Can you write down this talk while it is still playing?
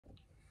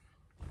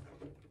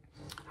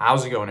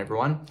How's it going,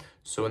 everyone?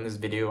 So in this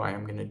video, I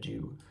am going to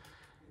do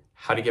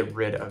how to get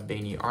rid of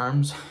veiny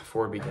arms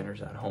for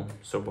beginners at home.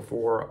 So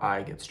before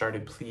I get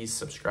started, please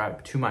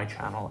subscribe to my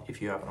channel if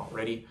you haven't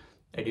already.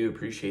 I do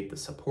appreciate the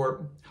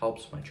support,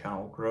 helps my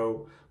channel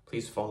grow.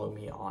 Please follow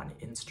me on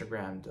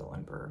Instagram,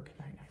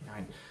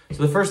 DylanBerg999.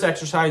 So the first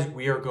exercise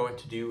we are going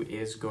to do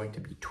is going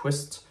to be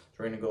twists. So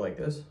we're going to go like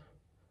this.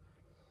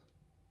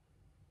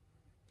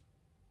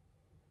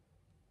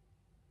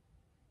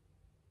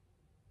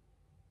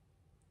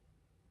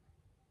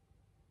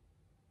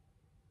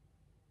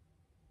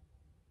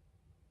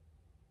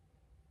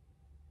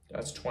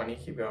 That's 20,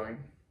 keep going.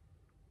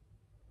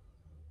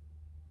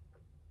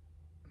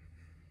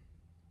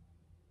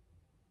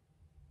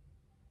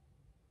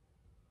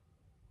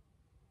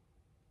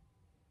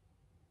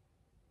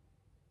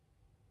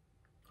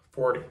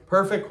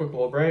 Perfect, quick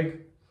little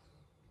break.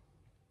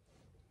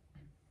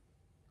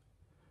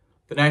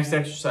 The next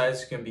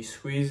exercise is going to be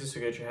squeezes, so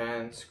get your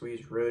hands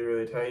squeezed really,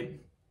 really tight.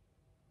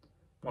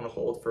 Want to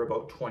hold for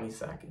about 20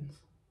 seconds.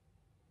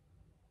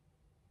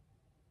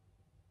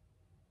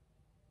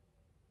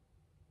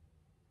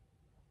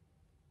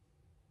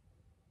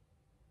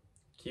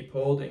 Keep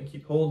holding,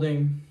 keep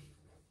holding.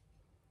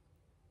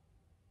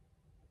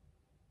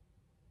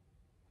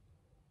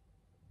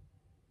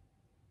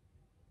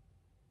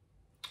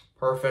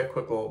 Perfect,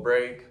 quick little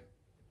break.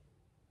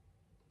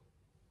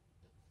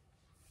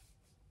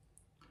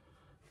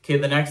 Okay,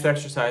 the next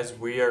exercise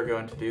we are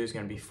going to do is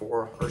going to be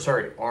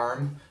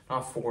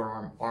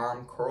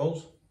arm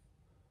curls.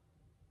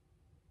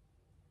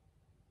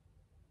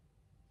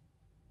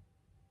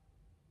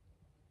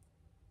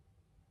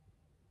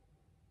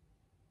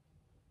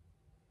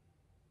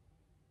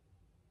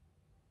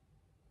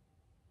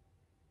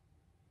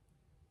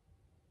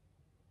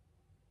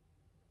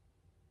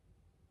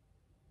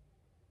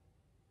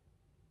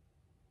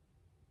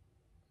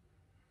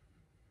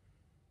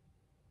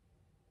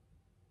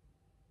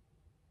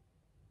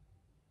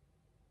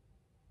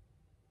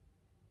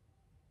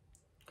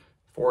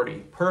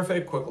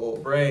 Perfect, quick little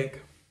break.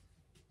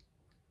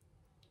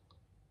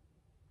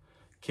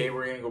 Okay,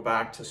 we're gonna go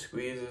back to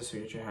squeezes, so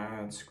get your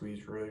hands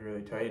squeezed really,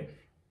 really tight.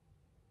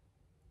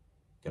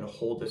 Gonna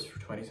hold this for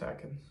 20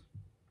 seconds.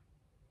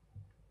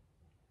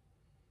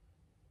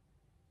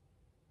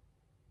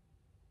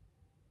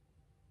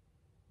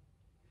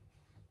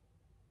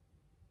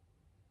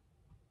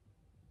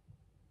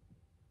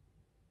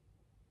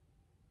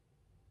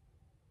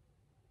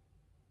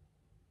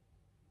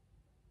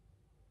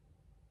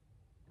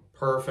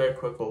 Perfect,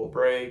 quick little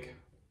break.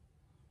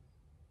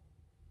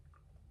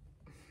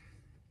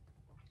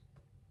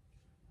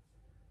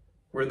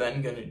 We're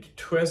then going to do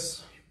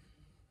twists.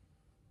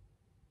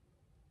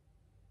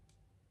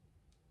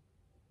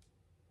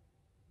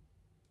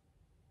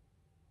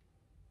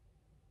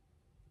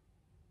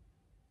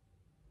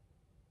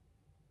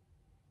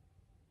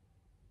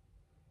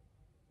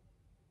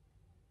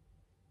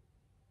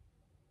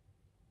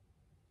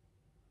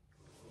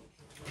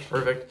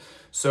 Perfect.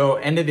 So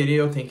end the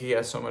video. Thank you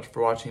guys so much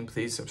for watching.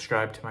 Please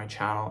subscribe to my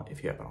channel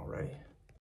if you haven't already.